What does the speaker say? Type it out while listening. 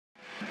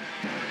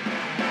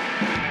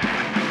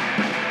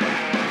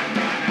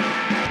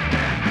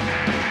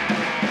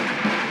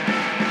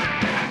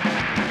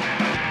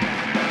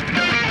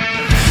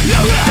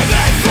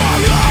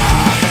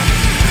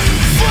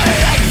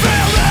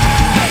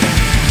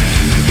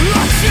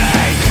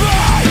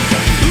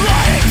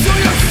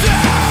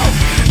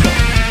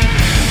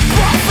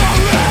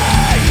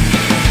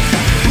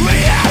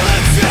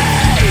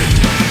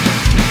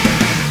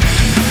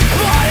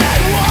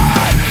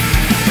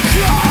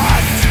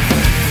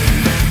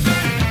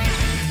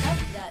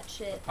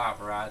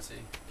paparazzi.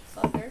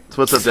 Fucker. So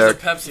what's up, Derek?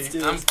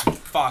 Pepsi. I'm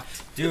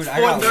fucked. Dude, It's I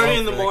got 4:30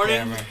 in the for morning,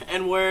 camera.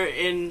 and we're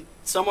in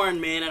somewhere in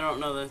Maine. I don't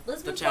know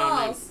the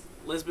town name.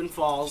 Lesbian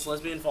Falls.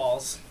 Lesbian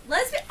Falls.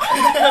 Lesbian.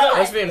 Oh my God.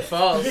 Lesbian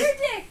Falls. Your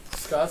dick.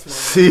 Scotsman.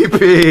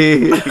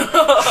 CP.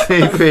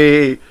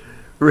 CP.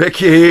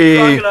 Ricky.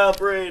 Crocodile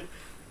Parade.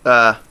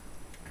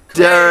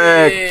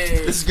 Derek.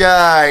 Hey. This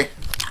guy.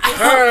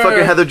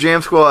 Fucking Heather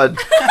Jam Squad.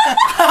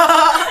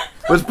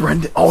 Where's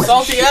Brendan? Oh,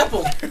 Salty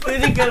apple. We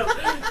didn't get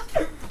him.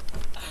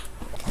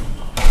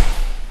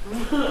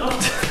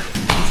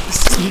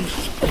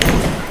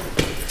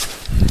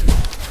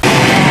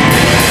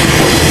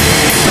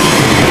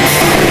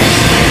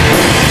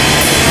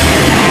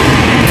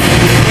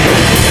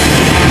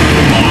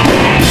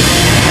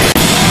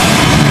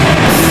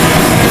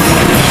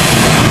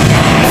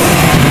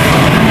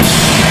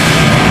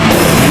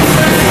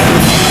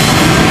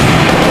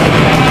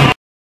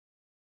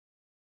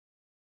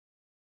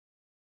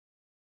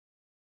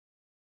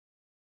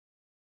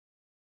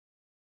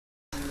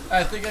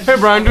 Hey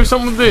Brian, do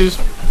something with these.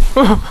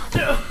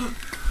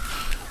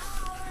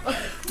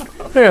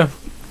 Here,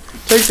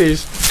 take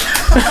these.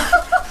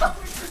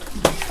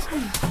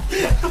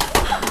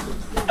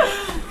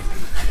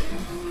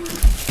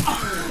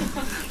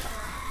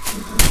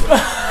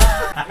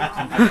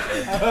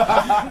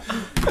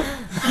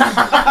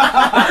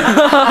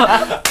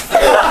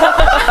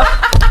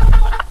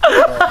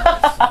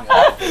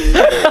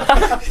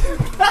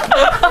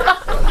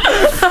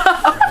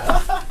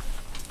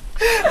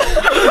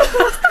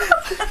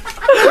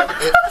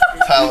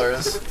 Tyler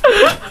is.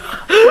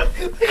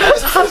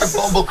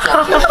 Bumble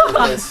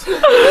this. Is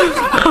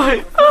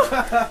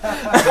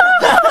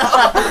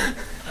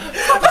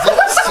that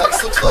what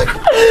sex looks like?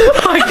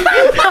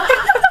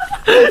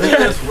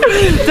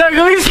 Doug,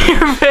 let me see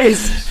your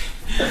face.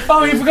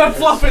 Oh, you forgot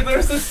fluff it.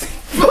 There's this.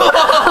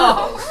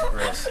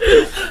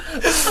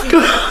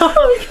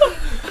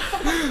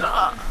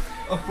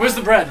 Where's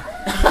the bread?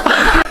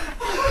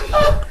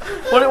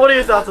 What are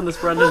your thoughts on this,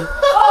 Brendan?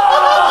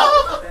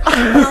 Oh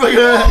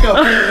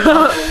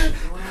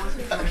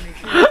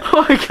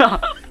my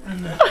god.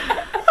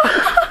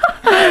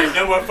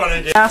 No more fun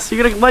again. Ass,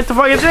 you're gonna light the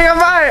fucking thing on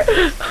fire!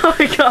 Oh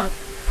my god.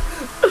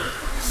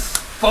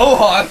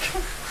 Bohawk.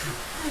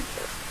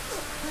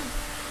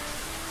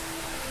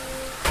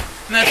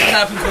 And that's what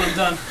happens when I'm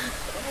done.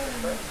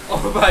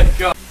 Oh my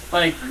god.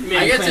 Like,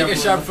 I gotta take a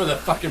shot before the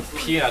fucking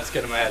peanuts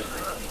get in my head.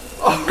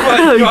 Oh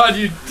my god,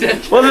 you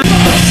dick.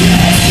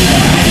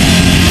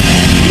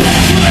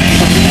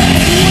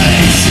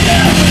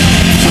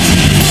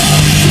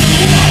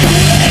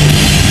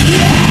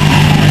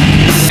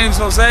 Name's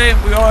Jose.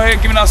 We all here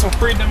giving out some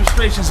free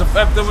demonstrations of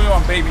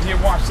FW1, baby. Here,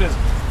 watch this.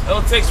 It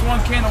only takes one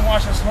can to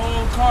wash this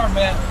whole car,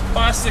 man.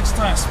 5-6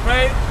 times.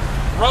 Spray,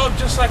 rub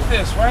just like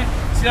this, right?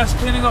 See that's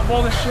cleaning up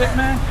all this shit,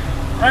 man?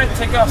 Right?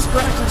 Take out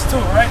scratches too,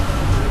 right?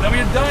 Then when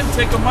you're done,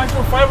 take a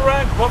microfiber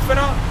rag, buff it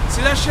out.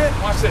 See that shit?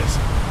 Watch this.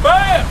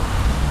 Bam!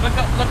 Look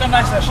how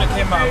nice that shit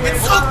came out, man.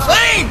 It's so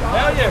clean!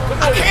 Hell yeah. Come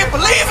on. I can't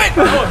believe it!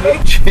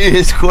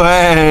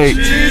 JAMSQUAKE.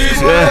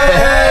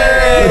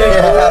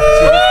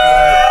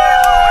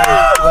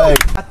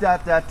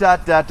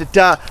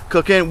 JAMSQUAKE.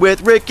 Cooking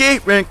with Ricky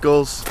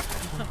Wrinkles.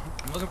 I'm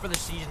looking for the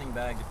seasoning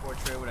bag to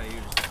portray what I use.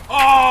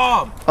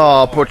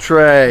 Oh,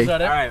 portray. Is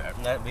that it?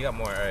 Alright, we got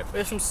more. Alright. We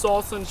have some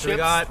salsa and So we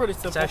chips. got, Pretty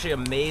simple. it's actually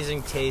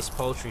amazing taste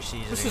poultry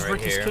seasoning This is right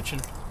Ricky's here. kitchen.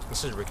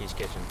 This is Ricky's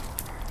kitchen.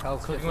 Oh,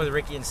 Cooking with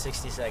Ricky in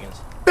 60 seconds.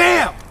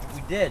 Bam!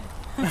 We did.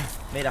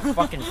 Made a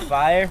fucking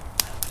fire.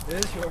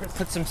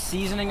 Put some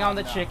seasoning on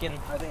the chicken.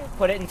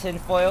 Put it in tin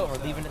foil. We're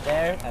leaving it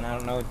there, and I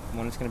don't know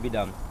when it's gonna be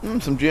done.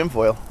 Some gym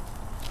foil.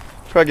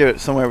 Probably give it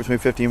somewhere between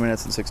 15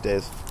 minutes and 6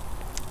 days.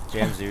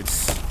 Jams, dude.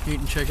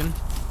 Eating chicken.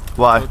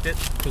 Why? Cooked it.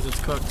 Because it's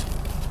cooked.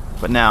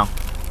 But now.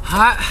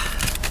 Hot.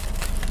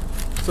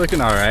 It's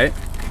looking alright.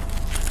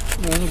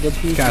 Good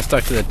piece. Kind of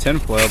stuck to the tin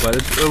foil, but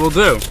it will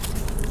do.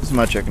 This is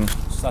my chicken.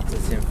 Stuck to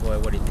the tin foil.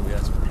 What do you think? We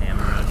got some ham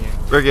around here.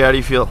 Ricky, how do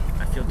you feel?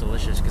 I feel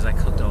delicious because I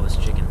cooked all this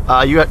chicken.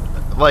 You got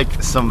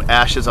like some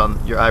ashes on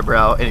your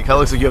eyebrow, and it kind of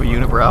looks like you have a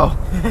unibrow.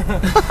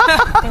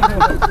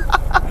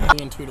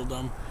 And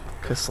Tweedledum.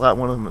 Could slap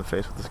one of them in the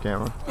face with this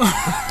camera.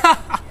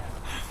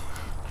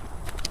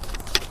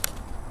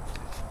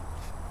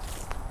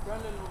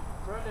 Brendan,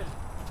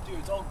 dude,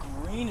 it's all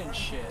green and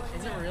shit.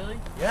 Is it really?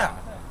 Yeah.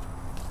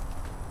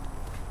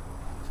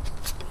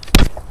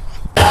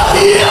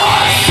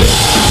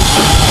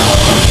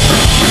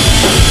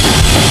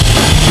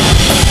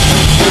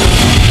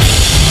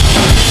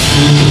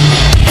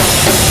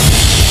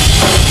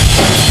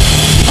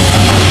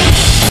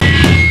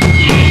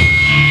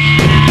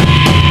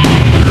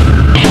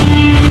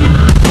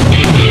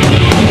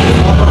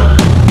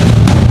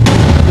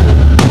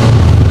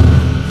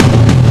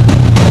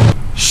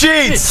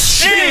 Sheets!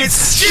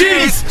 Sheets!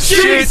 Sheets!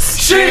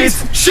 Sheets! Sheets!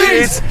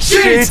 Sheets!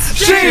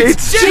 Sheets!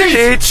 Sheets!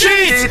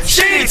 Sheets! Sheets!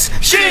 Sheets!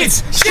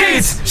 Sheets!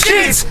 Sheets!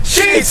 Sheets!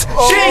 Sheets! Sheets!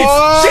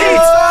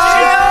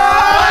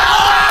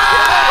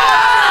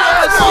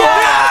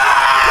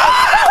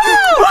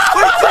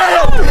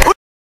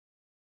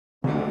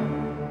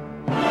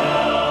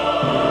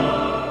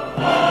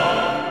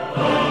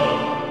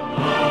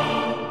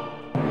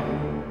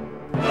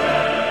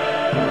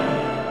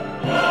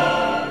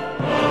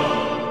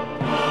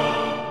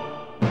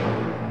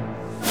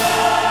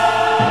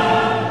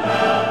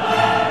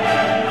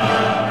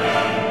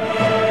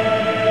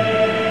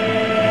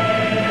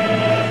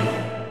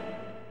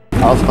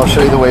 I'll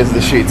show you the ways of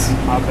the sheets.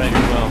 I'll bet you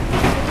will.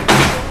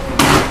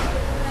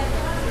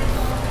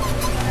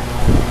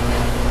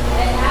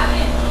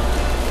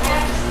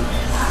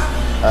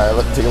 Alright,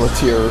 let's take a look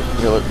to your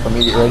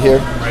immediate right here.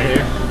 Right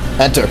here.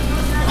 Enter.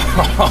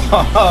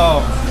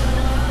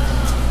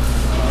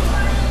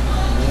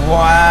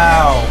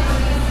 Wow.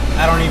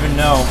 I don't even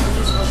know.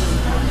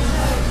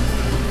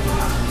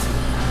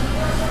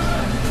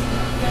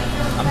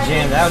 I'm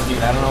jammed out, dude.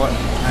 I don't know what.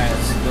 Alright,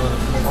 let's do it.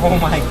 Oh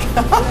my god.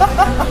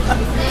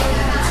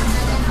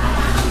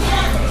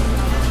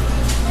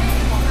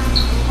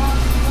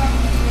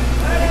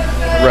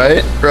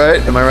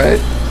 Right? Am I right?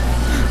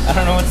 I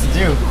don't know what to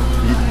do.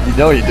 You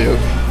know you do.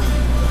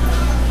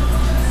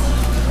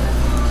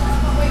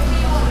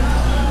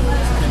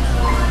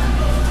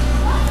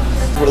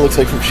 What it looks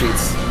like from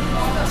sheets.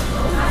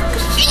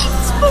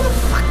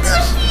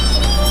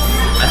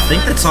 I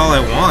think that's all I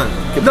want.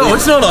 No,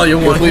 it's not all you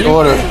want. Complete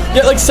order.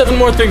 Get like 7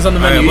 more things on the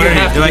menu.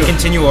 Alright, do I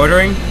continue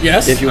ordering?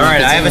 Yes. If you want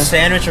Alright, I have a pizza.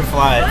 sandwich and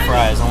fries.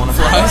 I want a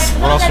Fries?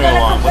 What else do I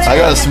want? I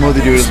got a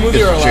smoothie, dude.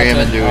 Smoothie or a It's jamming,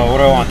 latte? dude. Oh, what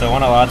do I want? Do I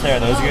want a latte? Are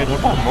those good? What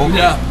about mocha?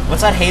 Yeah.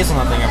 What's that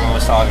hazelnut thing everyone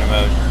was talking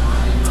about?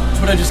 That's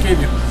what I just gave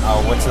you.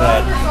 Oh, what's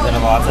that? Is that a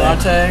latte?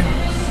 Latte,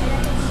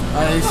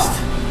 iced,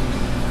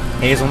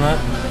 Hazelnut?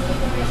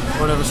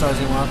 whatever size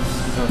you want.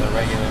 No, the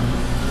regular.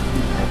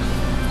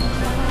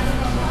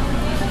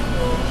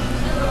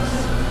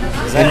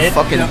 Is that You it?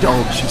 fucking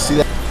don't. You see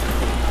that?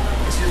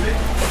 Excuse me?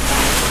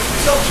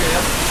 Sell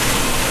jam.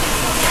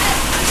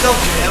 Sell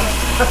jam.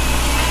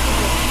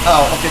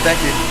 Oh, okay,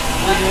 thank you.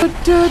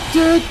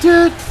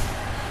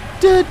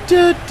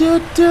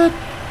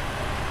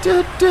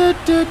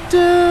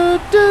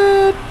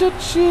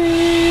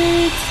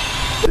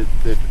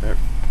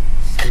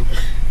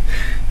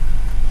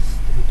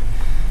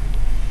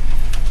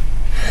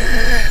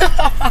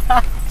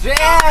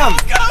 Jam!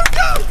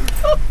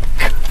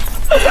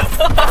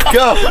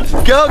 Go!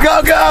 Go,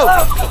 go,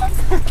 go!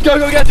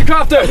 Go get your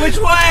copter! Which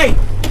way?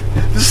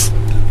 Just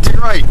to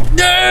your right.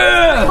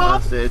 Yeah!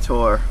 Last day of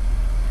tour.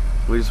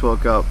 We just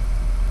woke up.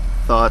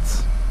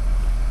 Thoughts?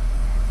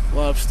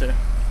 Lobster.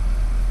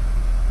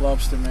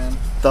 Lobster man.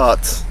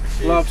 Thoughts?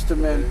 Lobster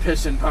man,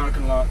 pissing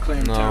parking lot,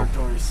 claim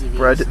territory, CVS.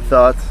 Brett,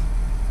 thoughts?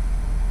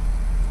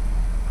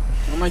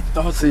 All my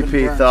thoughts have been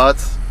CP, burned.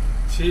 thoughts?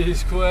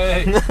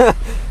 Cheesequake.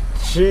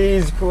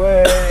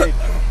 Cheesequake.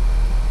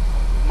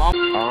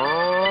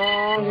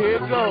 Oh, here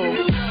it goes.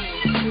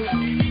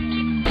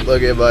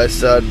 Look at my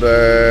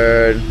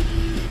sunburn.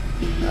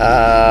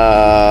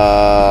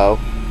 Ow.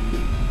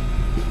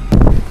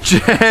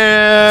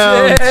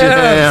 Jam!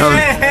 Jam!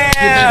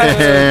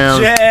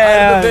 Jam!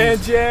 Out of the van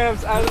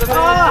jams, out of the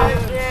van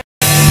jams.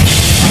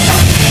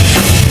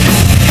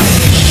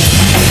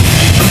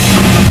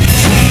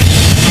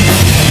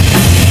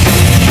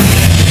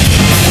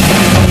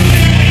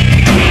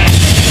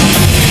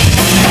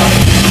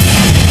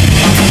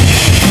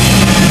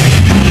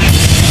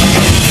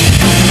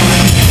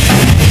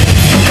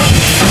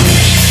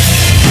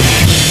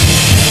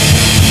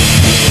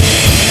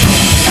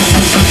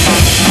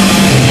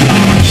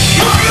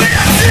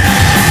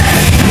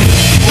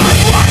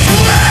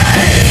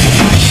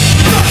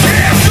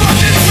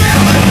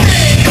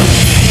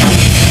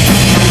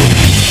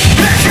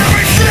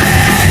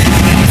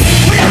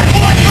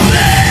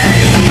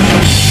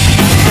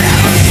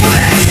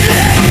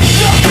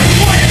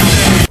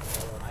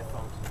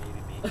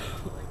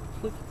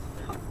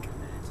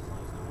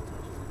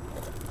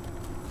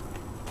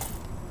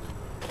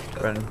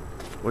 Brendan,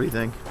 what do you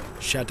think?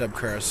 SHATW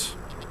curse.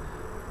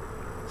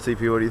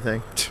 CP, what do you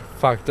think?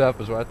 Fucked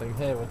up is what I think.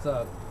 Hey, what's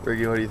up?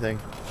 Riggy, what do you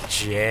think?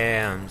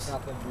 Jams.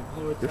 Nothing, we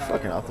blew a You're tire.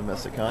 fucking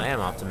optimistic, huh? I am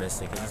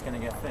optimistic. It's gonna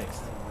get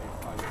fixed.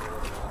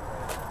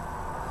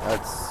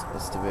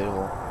 That's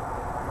debatable.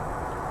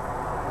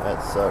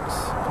 That sucks.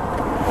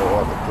 A whole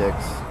lot of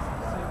dicks.